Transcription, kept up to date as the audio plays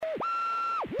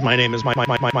My name is Mike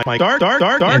Dark.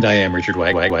 And I am Richard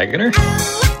Wagner.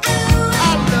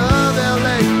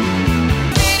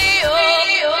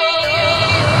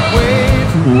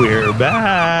 We're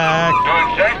back. Do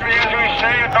exactly as we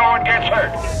say and no one gets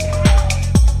hurt.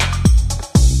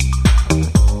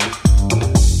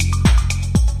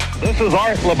 This is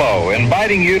Art LeBeau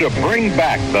inviting you to bring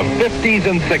back the 50s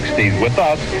and 60s with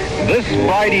us this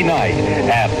Friday night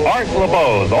at Art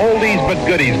LeBeau's Oldies But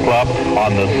Goodies Club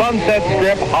on the Sunset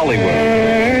Strip, Hollywood.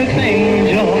 Earth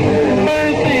Angel,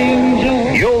 Earth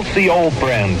Angel. You'll see old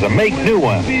friends and make new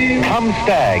ones. Come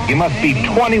stag, you must be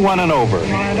 21 and over.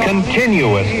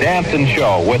 Continuous dance and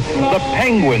show with the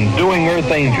Penguins doing Earth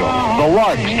Angel, the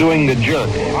Larks doing The Jerk,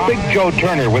 Big Joe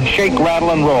Turner with Shake, Rattle,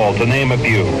 and Roll, to name a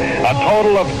few. A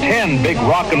total of 10 big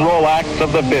rock and roll acts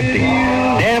of the 50s.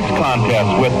 Dance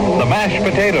contests with the Mashed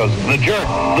Potatoes, The Jerk,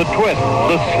 The Twist,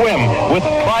 The Swim, with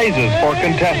prizes for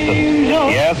contestants.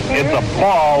 Yes, it's a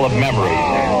ball of memories.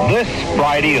 This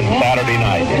Friday and Saturday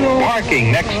night.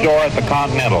 Parking next door at the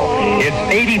Continental. It's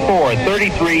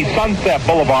 8433 Sunset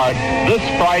Boulevard this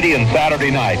Friday and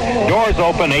Saturday night. Doors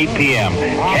open 8 p.m.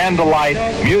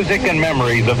 Candlelight, music and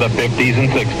memories of the 50s and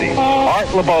 60s.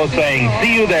 Art LeBeau saying,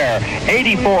 see you there,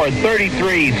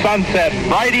 8433 Sunset,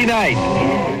 Friday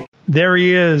night. There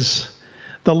he is,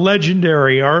 the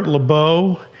legendary Art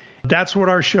LeBeau. That's what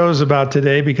our show's about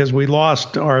today, because we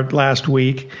lost Art last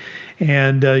week.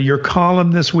 And your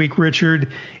column this week,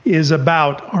 Richard, is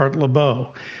about Art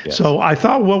LeBeau. Yes. So I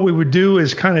thought what we would do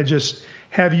is kind of just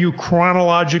have you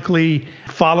chronologically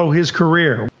follow his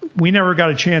career. We never got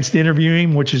a chance to interview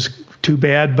him, which is too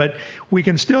bad, but we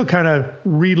can still kind of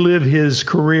relive his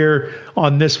career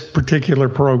on this particular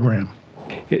program.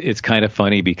 It's kind of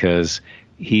funny because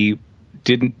he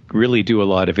didn't really do a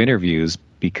lot of interviews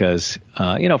because,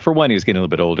 for one, he was getting a little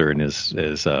bit older and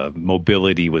his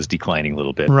mobility was declining a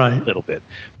little bit. Right. A little bit.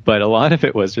 But a lot of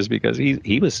it was just because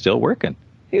he was still working.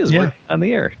 He was working on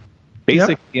the air,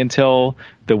 basically until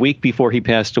the week before he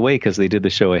passed away, because they did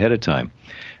the show ahead of time.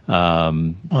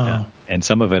 Wow. And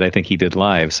some of it I think he did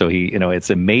live. So it's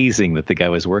amazing that the guy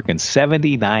was working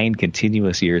 79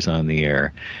 continuous years on the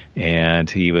air, and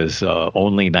he was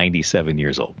only 97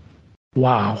 years old.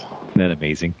 Wow. Isn't that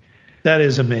amazing? That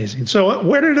is amazing. So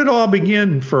where did it all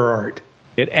begin for Art?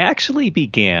 It actually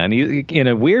began, in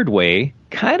a weird way,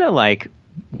 kind of like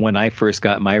when I first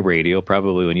got my radio,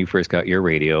 probably when you first got your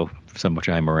radio,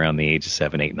 sometime around the age of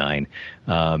 7, 8, 9.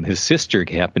 His sister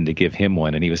happened to give him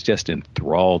one, and he was just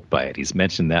enthralled by it. He's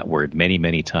mentioned that word many,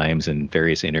 many times in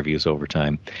various interviews over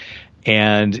time.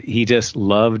 And he just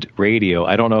loved radio.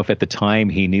 I don't know if at the time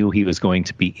he knew he was going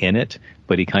to be in it,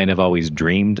 but he kind of always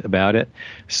dreamed about it.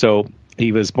 So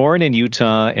he was born in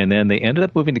Utah, and then they ended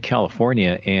up moving to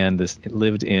California and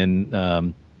lived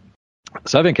in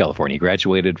Southern California. He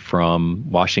graduated from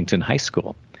Washington High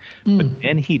School. But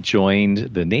then he joined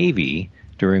the Navy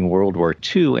during World War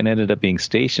II and ended up being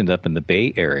stationed up in the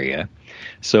Bay Area.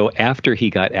 So after he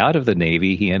got out of the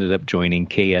Navy, he ended up joining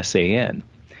KSAN.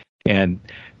 And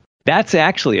that's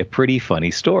actually a pretty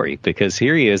funny story, because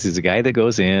here he is. He's a guy that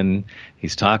goes in.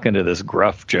 He's talking to this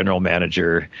gruff general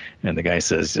manager, and the guy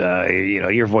says,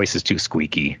 your voice is too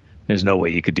squeaky. There's no way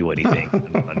you could do anything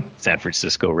on San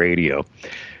Francisco radio.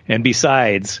 And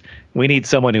besides, we need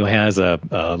someone who has a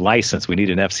license. We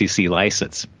need an FCC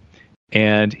license.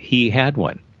 And he had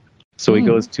one. So he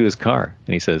goes to his car,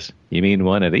 and he says, you mean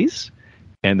one of these?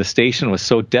 And the station was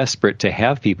so desperate to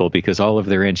have people, because all of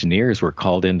their engineers were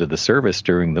called into the service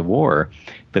during the war,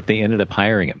 that they ended up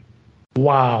hiring him.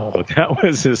 Wow. So that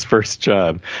was his first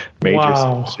job.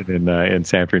 Major station in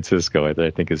San Francisco, I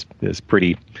think is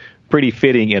pretty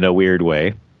fitting in a weird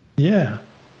way. Yeah.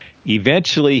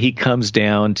 Eventually, he comes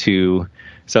down to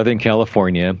Southern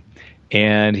California,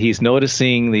 and he's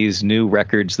noticing these new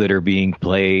records that are being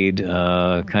played,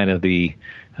 kind of the...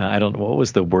 I don't know what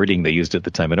was the wording they used at the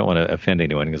time. I don't want to offend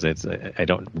anyone, because I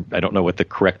don't know what the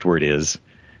correct word is.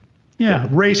 Yeah,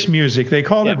 race music. They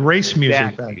called it race music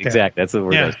back then. Exactly. That's the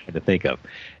word I was trying to think of.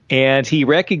 And he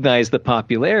recognized the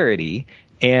popularity,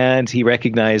 and he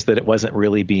recognized that it wasn't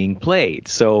really being played.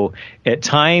 So at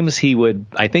times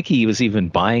I think he was even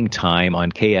buying time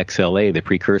on KXLA, the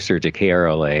precursor to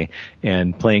KRLA,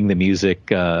 and playing the music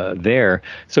there.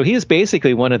 So he is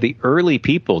basically one of the early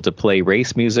people to play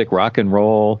race music, rock and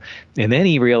roll. And then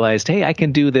he realized, hey, I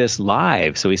can do this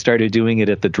live. So he started doing it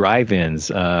at the drive-ins.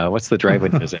 What's the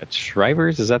drive-in? Is that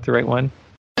Shriver's? Is that the right one?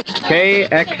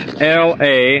 KXLA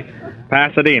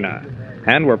Pasadena.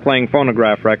 And we're playing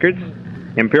phonograph records.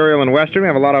 Imperial and Western. We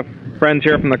have a lot of friends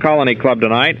here from the Colony Club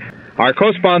tonight. Our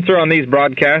co-sponsor on these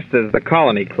broadcasts is the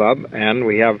Colony Club, and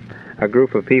we have a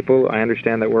group of people, I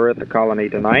understand, that were at the Colony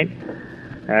tonight.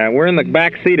 We're in the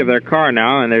back seat of their car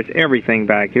now, and there's everything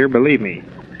back here, believe me.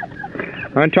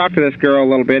 I'm going to talk to this girl a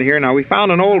little bit here. Now, we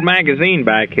found an old magazine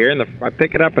back here, and I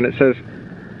pick it up, and it says,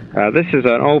 this is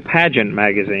an old pageant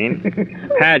magazine.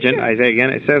 Pageant, I say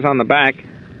again, it says on the back,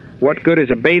 what good is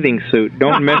a bathing suit?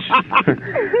 Don't miss...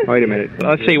 Wait a minute.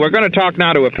 Let's see, we're going to talk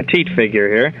now to a petite figure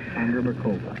here. Sandra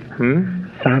Burkova.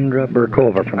 Sandra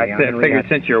Burkova from I figured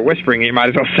since you're whispering, you might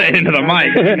as well say it into the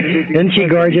mic. Isn't she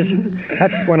gorgeous?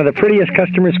 That's one of the prettiest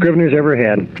customer Scrivener's ever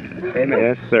had.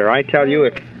 Yes, sir. I tell you,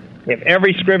 if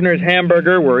every Scrivener's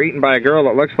hamburger were eaten by a girl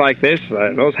that looks like this,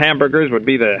 those hamburgers would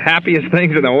be the happiest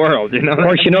things in the world, you know? Of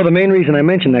course, you know the main reason I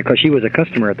mentioned that because she was a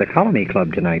customer at the Colony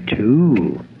Club tonight,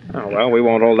 too. Oh, well, we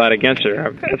won't hold that against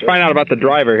her. Let's find out about the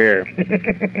driver here.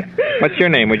 What's your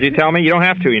name? Would you tell me? You don't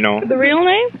have to, you know. The real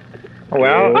name?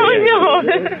 Well... Oh, no.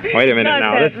 Wait a minute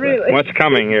now. Really. What's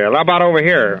coming here? How about over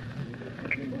here?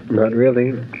 Not really.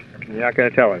 You're not going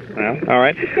to tell us. Well, all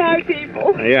right. Shy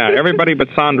people. Yeah, everybody but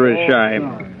Sandra is shy.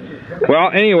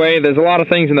 Well, anyway, there's a lot of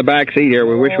things in the back seat here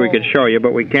we wish we could show you,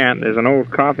 but we can't. There's an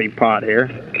old coffee pot here.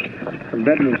 Some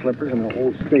bedroom slippers and an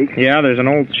old steak. Yeah, there's an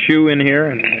old shoe in here.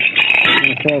 And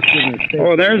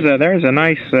oh, there's a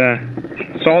nice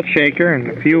salt shaker and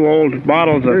a few old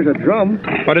bottles of... There's a drum.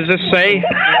 What does this say?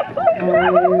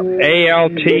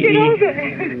 A-L-T-E-S?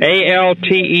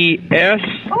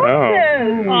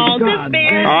 Oh, this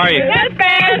beer. Are you? That's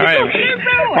bad.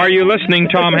 Are you listening,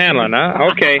 Tom Hanlon,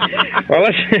 huh? Okay. Well,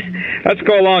 let's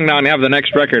go along now and have the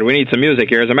next record. We need some music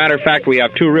here. As a matter of fact, we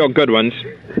have two real good ones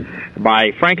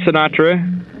by Frank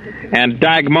Sinatra and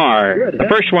Dagmar. The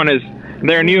first one is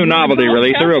their new novelty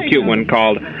release, a real cute one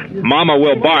called Mama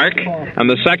Will Bark. And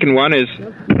the second one is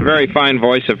the very fine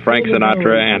voice of Frank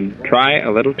Sinatra and Try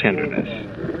a Little Tenderness.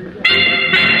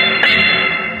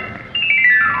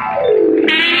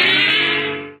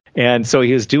 And so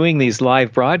he was doing these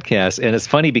live broadcasts, and it's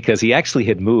funny because he actually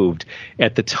had moved.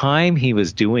 At the time he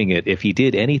was doing it, if he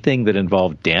did anything that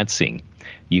involved dancing,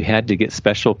 you had to get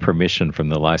special permission from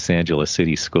the Los Angeles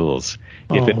City Schools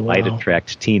if it might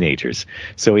attract teenagers.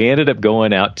 So he ended up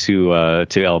going out to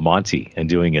El Monte and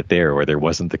doing it there where there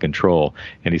wasn't the control,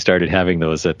 and he started having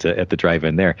those at the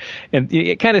drive-in there. And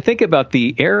you kind of think about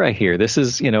the era here. This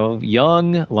is,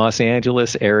 young Los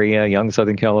Angeles area, young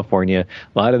Southern California.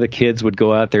 A lot of the kids would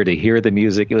go out there to hear the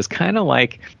music. It was kind of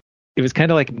like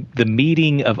the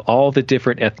meeting of all the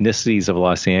different ethnicities of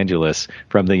Los Angeles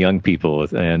from the young people.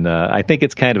 And I think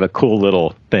it's kind of a cool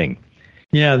little thing.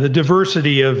 Yeah, the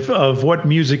diversity of what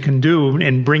music can do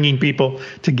and bringing people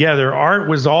together. Art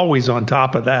was always on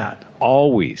top of that.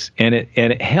 Always. And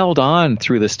it held on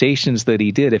through the stations that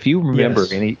he did. If you remember,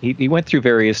 yes. And he went through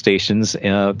various stations.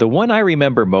 The one I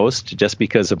remember most, just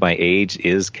because of my age,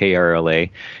 is KRLA.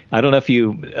 I don't know if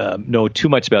you know too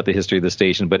much about the history of the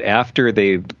station, but after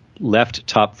they left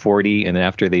Top 40 and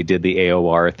after they did the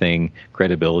AOR thing,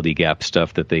 credibility gap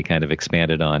stuff that they kind of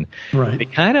expanded on, right. They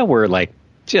kind of were like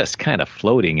just kind of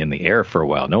floating in the air for a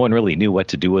while. No one really knew what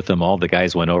to do with them. All the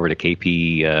guys went over to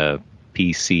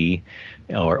KPCC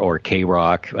or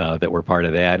K-Rock that were part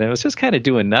of that. And it was just kind of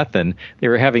doing nothing. They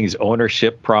were having these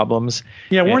ownership problems.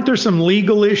 Yeah, weren't there some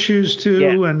legal issues too?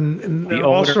 Yeah. And the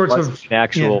all sorts of an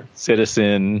actual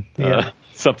citizen,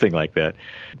 something like that.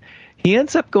 He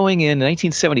ends up going in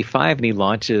 1975 and he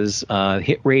launches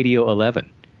Hit Radio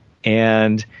 11.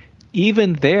 And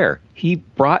even there, he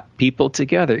brought people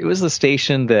together. It was the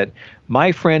station that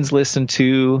my friends listened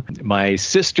to, my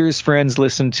sister's friends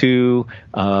listened to,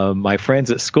 my friends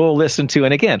at school listened to.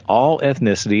 And again, all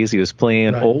ethnicities. He was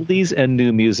playing oldies and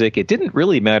new music. It didn't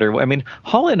really matter. I mean,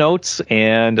 Hall & Oates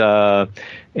and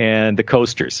the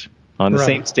Coasters on the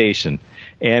same station.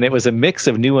 And it was a mix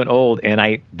of new and old,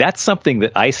 and that's something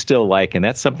that I still like, and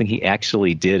that's something he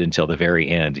actually did until the very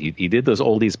end. He did those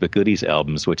oldies but goodies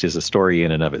albums, which is a story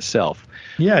in and of itself.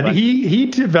 Yeah, but he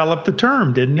developed the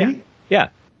term, didn't he? Yeah,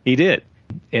 he did.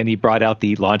 And he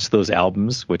launched those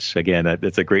albums, which, again,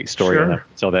 that's a great story. Sure. I'll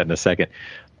tell that in a second.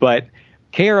 But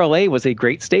KRLA was a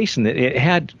great station. It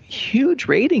had huge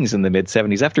ratings in the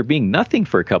mid-'70s after being nothing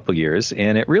for a couple years,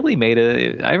 and it really made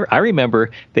I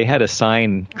remember they had a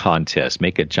sign contest,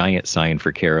 make a giant sign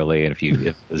for KRLA, and if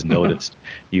it was noticed,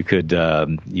 you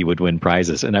would win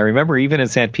prizes. And I remember even in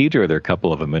San Pedro, there were a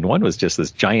couple of them, and one was just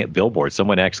this giant billboard.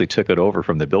 Someone actually took it over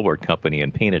from the billboard company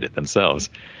and painted it themselves.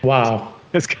 Wow.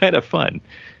 It's kind of fun.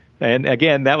 And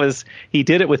again, he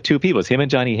did it with two people. It's him and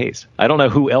Johnny Hayes. I don't know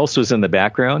who else was in the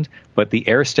background, but the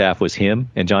air staff was him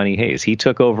and Johnny Hayes. He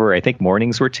took over. I think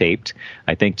mornings were taped.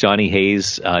 I think Johnny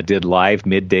Hayes did live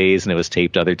middays, and it was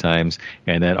taped other times.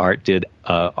 And then Art did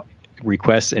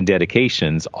requests and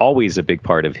dedications, always a big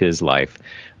part of his life,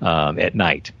 at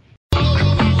night.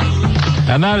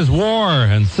 And that is War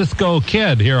and Cisco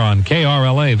Kid here on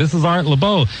KRLA. This is Art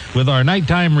LeBeau with our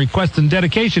nighttime request and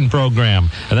dedication program.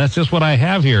 And that's just what I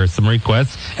have here, some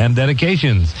requests and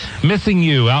dedications. Missing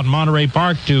You out in Monterey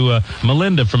Park to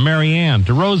Melinda from Marianne,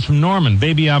 to Rose from Norman,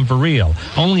 Baby I'm For Real.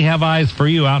 Only Have Eyes For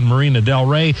You out in Marina Del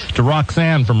Rey to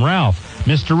Roxanne from Ralph.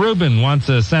 Mr. Rubin wants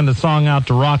to send a song out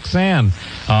to Roxanne.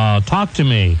 Talk to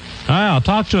Me. I'll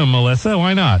talk to him, Melissa.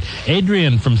 Why not?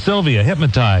 Adrian from Sylvia,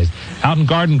 Hypnotized. Out in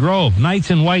Garden Grove, Nights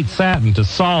in White Satin to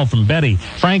Saul from Betty.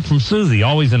 Frank from Susie,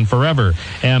 Always and Forever.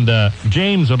 And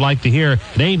James would like to hear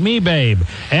It Ain't Me, Babe.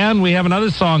 And we have another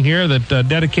song here, that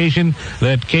dedication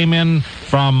that came in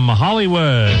from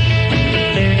Hollywood.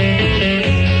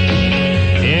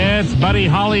 It's Buddy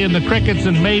Holly and the Crickets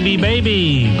and Maybe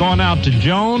Baby. Going out to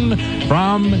Joan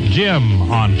from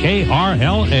Jim on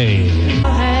KRLA.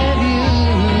 Have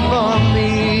you for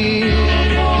me?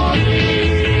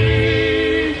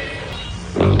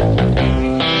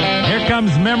 Here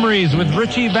comes Memories with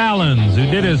Richie Valens, who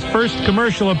did his first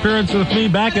commercial appearance with me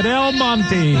back at El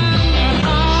Monte.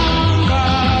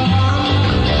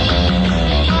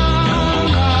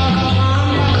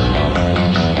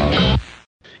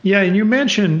 Yeah, and you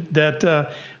mentioned that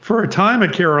for a time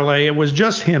at KRLA, it was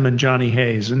just him and Johnny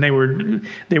Hayes, and they were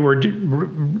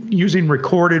using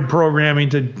recorded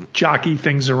programming to jockey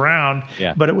things around.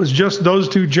 Yeah. But it was just those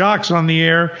two jocks on the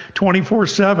air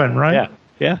 24/7, right?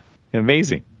 Yeah,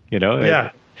 amazing.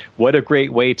 Yeah. What a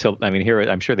great way to. I mean, here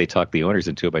I'm sure they talked the owners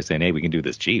into it by saying, "Hey, we can do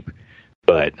this cheap,"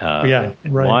 but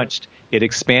right. It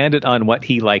expanded on what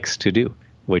he likes to do,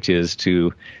 which is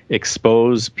to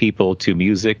expose people to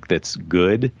music that's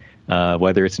good,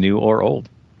 whether it's new or old.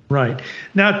 Right.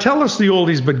 Now, tell us the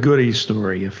oldies but goodies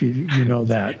story, if you know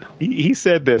that. He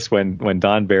said this when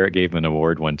Don Barrett gave him an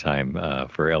award one time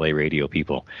for LA radio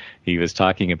people. He was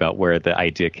talking about where the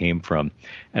idea came from.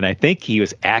 And I think he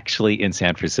was actually in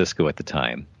San Francisco at the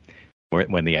time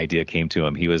when the idea came to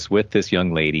him. He was with this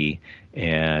young lady,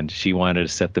 and she wanted to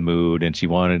set the mood, and she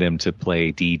wanted him to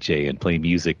play DJ and play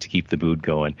music to keep the mood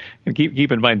going. And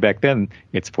keep in mind, back then,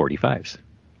 it's 45s.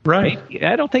 Right.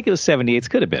 I don't think it was 78s,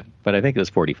 could have been, but I think it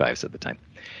was 45s at the time.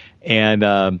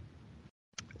 And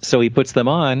so he puts them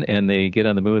on, and they get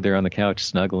on the mood. They're on the couch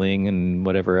snuggling and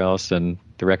whatever else, and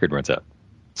the record runs out.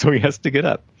 So he has to get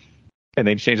up, and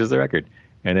then he changes the record.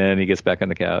 And then he gets back on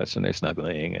the couch, and they're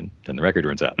snuggling, and then the record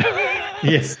runs out.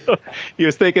 Yes. So he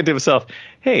was thinking to himself,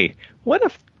 hey, what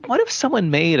if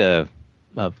someone made a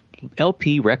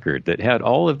LP record that had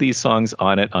all of these songs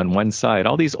on it on one side,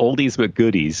 all these oldies but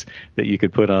goodies that you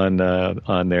could put on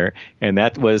there, and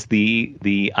that was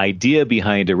the idea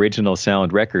behind Original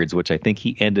Sound Records, which I think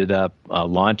he ended up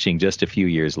launching just a few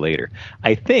years later.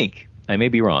 I think, I may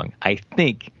be wrong, I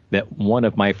think that one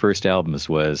of my first albums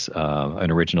was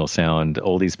an Original Sound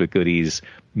Oldies but Goodies,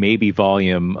 maybe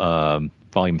volume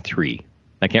 3.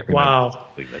 I can't remember. Wow.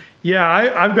 Yeah,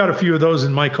 I've got a few of those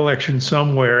in my collection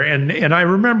somewhere. And I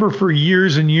remember for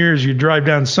years and years, you drive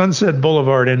down Sunset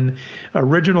Boulevard, and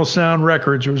Original Sound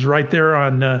Records was right there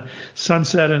on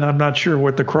Sunset, and I'm not sure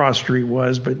what the cross street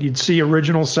was, but you'd see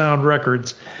Original Sound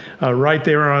Records right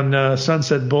there on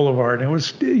Sunset Boulevard.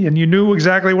 And you knew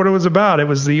exactly what it was about. It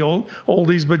was the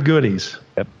oldies but goodies.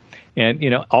 Yep. And,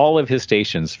 all of his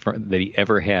stations that he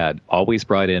ever had always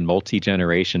brought in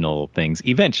multi-generational things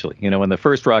eventually. When the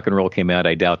first rock and roll came out,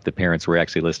 I doubt the parents were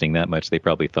actually listening that much. They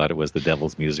probably thought it was the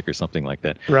devil's music or something like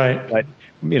that. Right. But,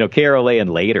 KRLA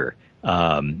and later,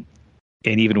 and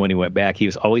even when he went back, he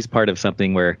was always part of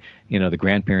something where, the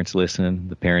grandparents listen,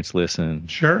 the parents listen.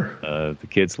 Sure. The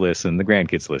kids listen, the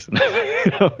grandkids listen.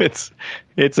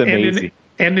 It's amazing.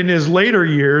 And in his later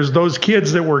years, those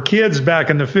kids that were kids back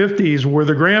in the 50s were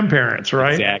the grandparents,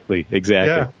 right? Exactly.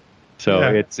 Yeah. So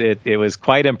yeah. It was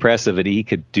quite impressive that he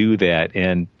could do that,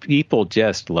 and people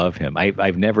just love him.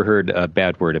 I've never heard a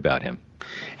bad word about him.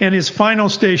 And his final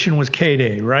station was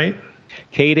K-Day, right?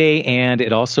 K-Day, and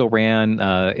it also ran,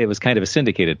 it was kind of a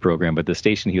syndicated program, but the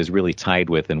station he was really tied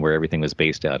with and where everything was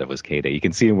based out of was K-Day. You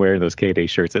can see him wearing those K-Day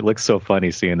shirts. It looks so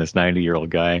funny seeing this 90-year-old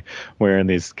guy wearing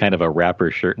this kind of a rapper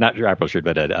shirt, not rapper shirt,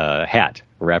 but a hat,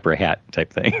 a rapper hat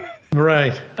type thing.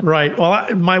 Right.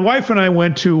 Well, my wife and I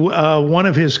went to one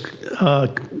of his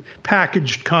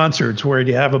packaged concerts where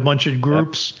you have a bunch of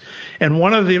groups, and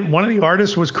one of the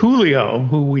artists was Coolio,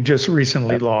 who we just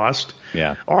recently lost.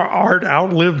 Yeah. Art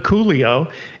outlived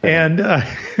Coolio, and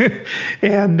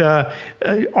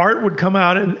Art would come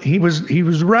out, and he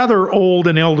was rather old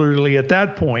and elderly at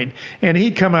that point, and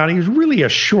he'd come out. He was really a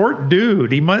short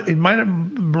dude. He might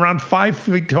have been around 5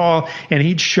 feet tall, and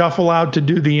he'd shuffle out to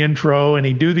do the intro, and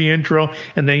he'd do the intro,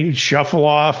 and then he'd shuffle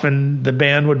off, and the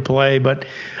band would play. But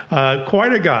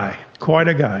quite a guy. Quite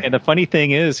a guy. And the funny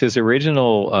thing is, his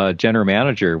original general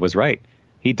manager was right.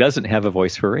 He doesn't have a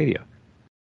voice for radio.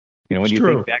 You know, when you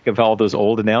think back of all those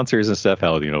old announcers and stuff,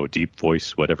 how, deep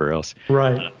voice, whatever else.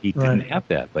 Right. He didn't have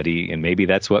that, and maybe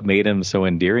that's what made him so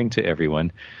endearing to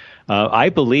everyone. I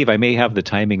believe, I may have the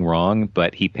timing wrong,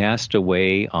 but he passed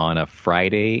away on a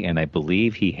Friday, and I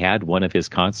believe he had one of his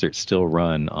concerts still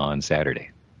run on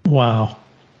Saturday. Wow.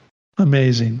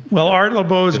 Amazing. Well, Art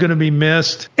Laboe is going to be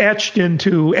missed, etched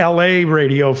into L.A.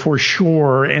 radio for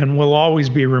sure, and will always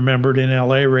be remembered in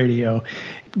L.A. radio.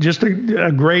 Just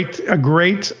a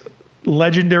great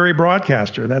legendary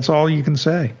broadcaster. That's all you can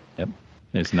say. Yep.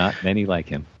 There's not many like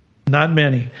him. Not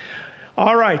many.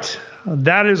 All right.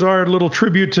 That is our little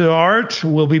tribute to Art.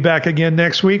 We'll be back again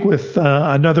next week with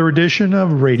another edition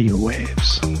of Radio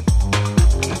Waves.